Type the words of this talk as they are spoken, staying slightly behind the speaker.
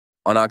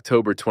On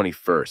October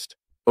 21st,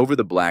 over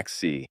the Black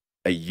Sea,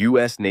 a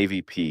U.S.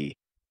 Navy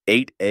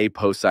P-8A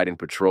Poseidon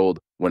patrolled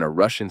when a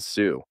Russian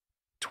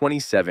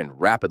Su-27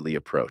 rapidly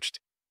approached.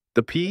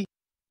 The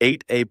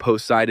P-8A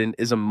Poseidon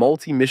is a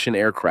multi-mission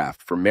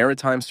aircraft for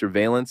maritime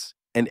surveillance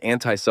and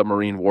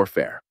anti-submarine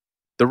warfare.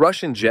 The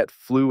Russian jet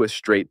flew a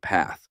straight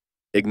path,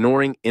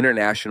 ignoring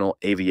international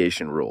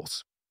aviation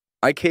rules.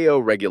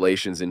 ICAO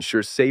regulations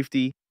ensure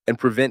safety and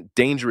prevent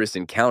dangerous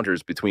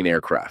encounters between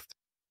aircraft.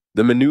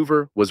 The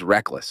maneuver was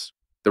reckless.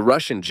 The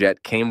Russian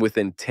jet came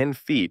within 10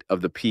 feet of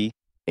the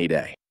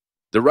P-8A.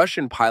 The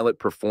Russian pilot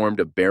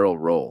performed a barrel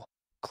roll,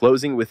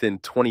 closing within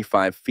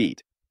 25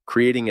 feet,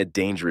 creating a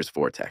dangerous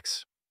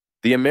vortex.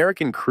 The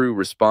American crew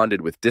responded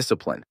with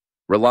discipline,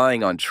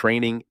 relying on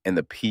training and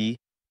the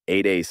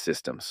P-8A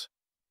systems.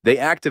 They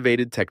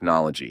activated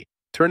technology,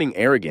 turning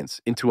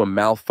arrogance into a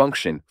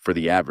malfunction for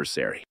the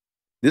adversary.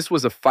 This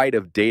was a fight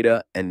of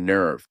data and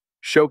nerve,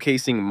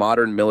 showcasing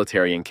modern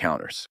military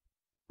encounters.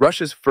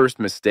 Russia's first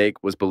mistake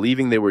was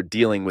believing they were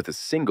dealing with a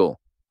single,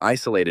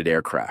 isolated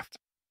aircraft.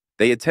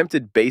 They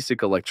attempted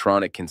basic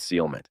electronic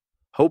concealment,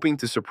 hoping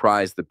to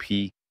surprise the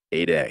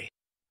P-8A.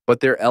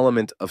 But their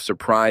element of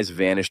surprise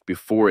vanished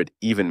before it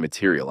even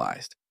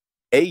materialized.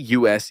 A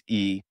US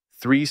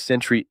E-3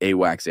 Sentry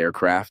AWACS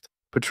aircraft,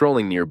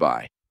 patrolling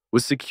nearby,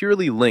 was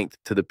securely linked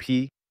to the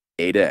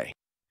P-8A.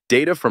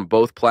 Data from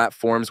both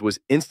platforms was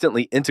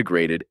instantly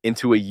integrated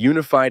into a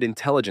unified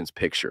intelligence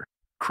picture,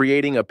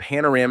 creating a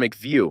panoramic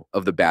view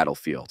of the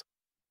battlefield.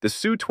 The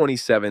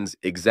Su-27's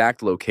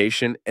exact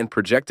location and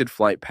projected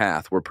flight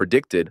path were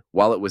predicted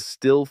while it was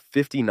still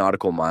 50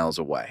 nautical miles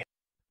away.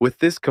 With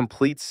this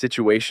complete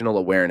situational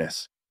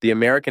awareness, the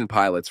American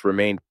pilots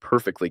remained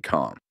perfectly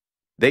calm.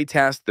 They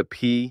tasked the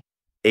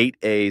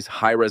P-8A's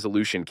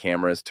high-resolution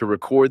cameras to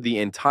record the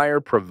entire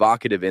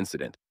provocative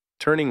incident,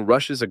 turning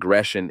Russia's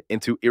aggression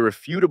into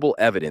irrefutable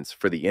evidence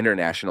for the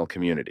international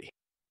community.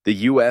 The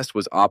U.S.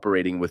 was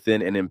operating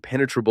within an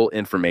impenetrable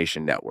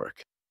information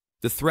network.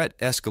 The threat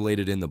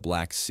escalated in the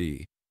Black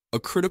Sea,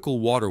 a critical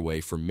waterway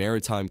for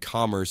maritime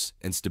commerce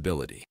and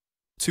stability.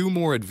 Two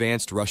more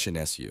advanced Russian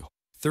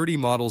Su-30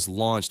 models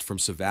launched from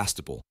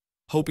Sevastopol,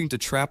 hoping to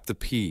trap the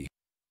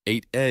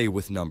P-8A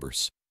with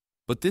numbers.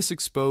 But this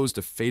exposed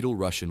a fatal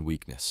Russian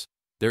weakness.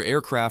 Their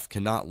aircraft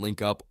cannot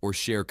link up or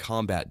share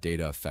combat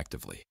data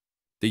effectively.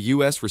 The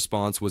U.S.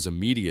 response was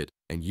immediate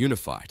and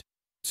unified.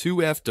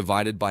 2F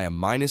divided by a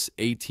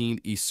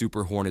 -18E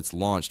Super Hornets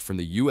launched from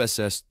the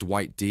USS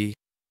Dwight D.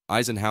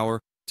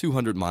 Eisenhower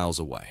 200 miles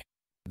away.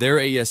 Their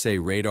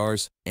ASA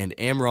radars and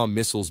AMRAAM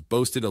missiles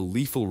boasted a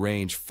lethal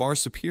range far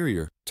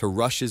superior to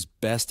Russia's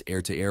best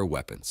air-to-air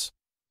weapons.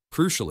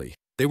 Crucially,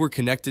 they were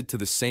connected to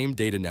the same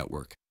data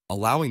network,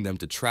 allowing them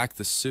to track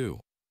the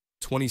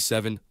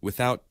Su-27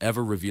 without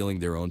ever revealing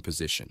their own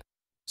position.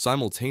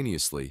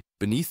 Simultaneously,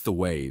 beneath the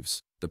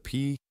waves, the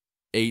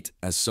P-8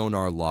 as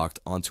sonar locked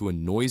onto a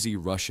noisy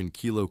Russian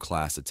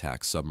Kilo-class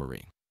attack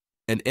submarine.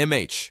 An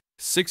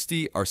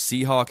MH-60R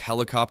Seahawk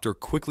helicopter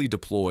quickly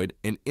deployed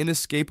an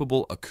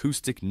inescapable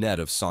acoustic net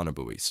of sonar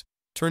buoys,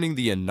 turning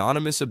the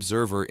anonymous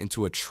observer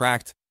into a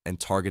tracked and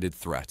targeted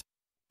threat.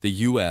 The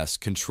U.S.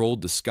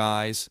 controlled the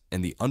skies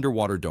and the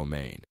underwater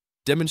domain,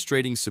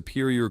 demonstrating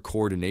superior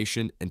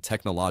coordination and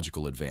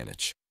technological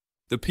advantage.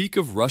 The peak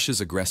of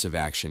Russia's aggressive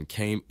action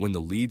came when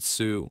the lead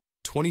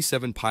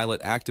Su-27 pilot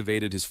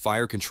activated his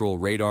fire control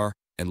radar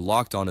and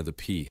locked onto the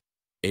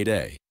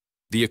P-8A,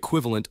 the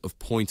equivalent of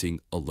pointing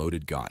a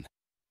loaded gun.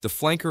 The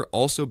flanker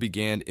also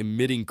began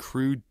emitting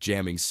crude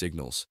jamming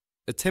signals,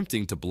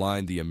 attempting to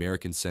blind the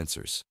American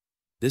sensors.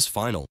 This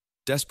final,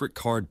 desperate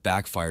card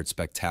backfired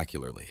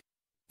spectacularly.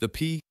 The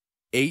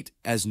P-8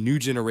 as new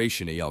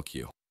generation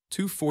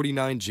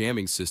ALQ-249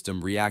 jamming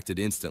system reacted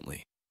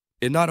instantly.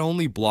 It not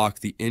only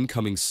blocked the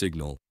incoming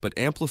signal, but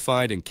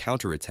amplified and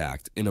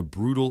counterattacked in a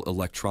brutal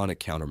electronic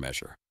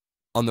countermeasure.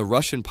 On the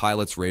Russian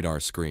pilot's radar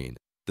screen,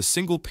 the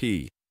single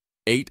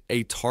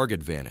P-8A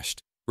target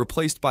vanished,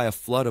 replaced by a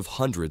flood of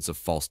hundreds of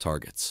false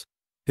targets.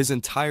 His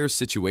entire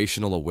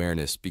situational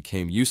awareness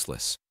became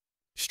useless.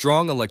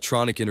 Strong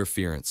electronic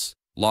interference,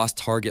 lost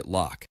target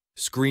lock,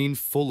 screen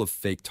full of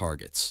fake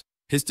targets.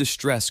 His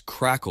distress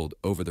crackled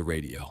over the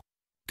radio.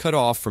 Cut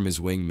off from his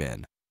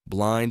wingmen,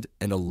 blind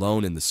and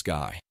alone in the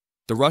sky,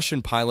 the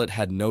Russian pilot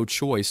had no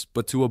choice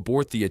but to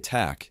abort the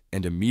attack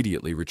and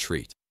immediately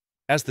retreat.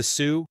 As the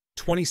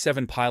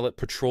Su-27 pilot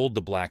patrolled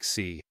the Black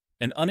Sea,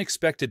 an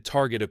unexpected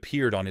target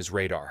appeared on his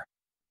radar.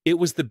 It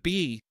was the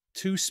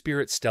B-2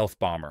 Spirit stealth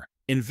bomber,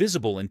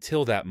 invisible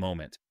until that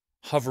moment,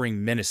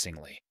 hovering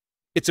menacingly.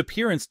 Its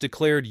appearance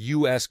declared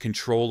U.S.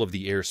 control of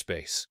the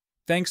airspace,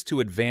 thanks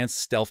to advanced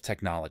stealth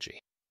technology.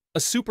 A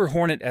Super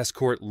Hornet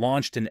escort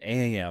launched an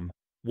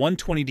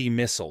AAM-120D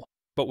missile,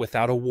 but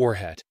without a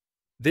warhead.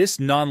 This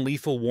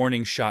non-lethal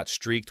warning shot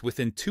streaked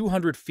within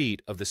 200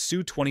 feet of the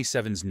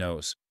Su-27's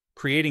nose,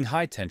 creating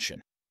high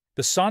tension.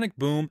 The sonic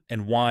boom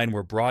and whine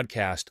were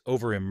broadcast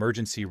over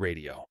emergency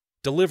radio,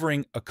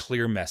 delivering a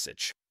clear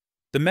message.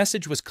 The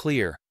message was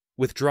clear: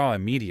 withdraw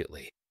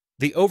immediately.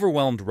 The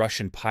overwhelmed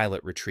Russian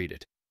pilot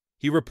retreated.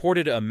 He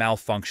reported a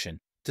malfunction,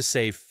 to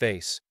save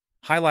face,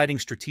 highlighting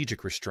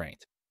strategic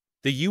restraint.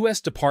 The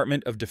U.S.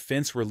 Department of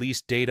Defense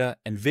released data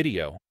and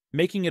video,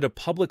 making it a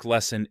public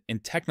lesson in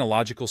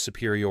technological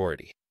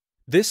superiority.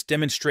 This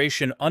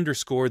demonstration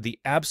underscored the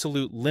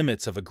absolute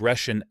limits of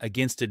aggression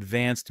against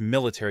advanced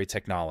military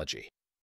technology.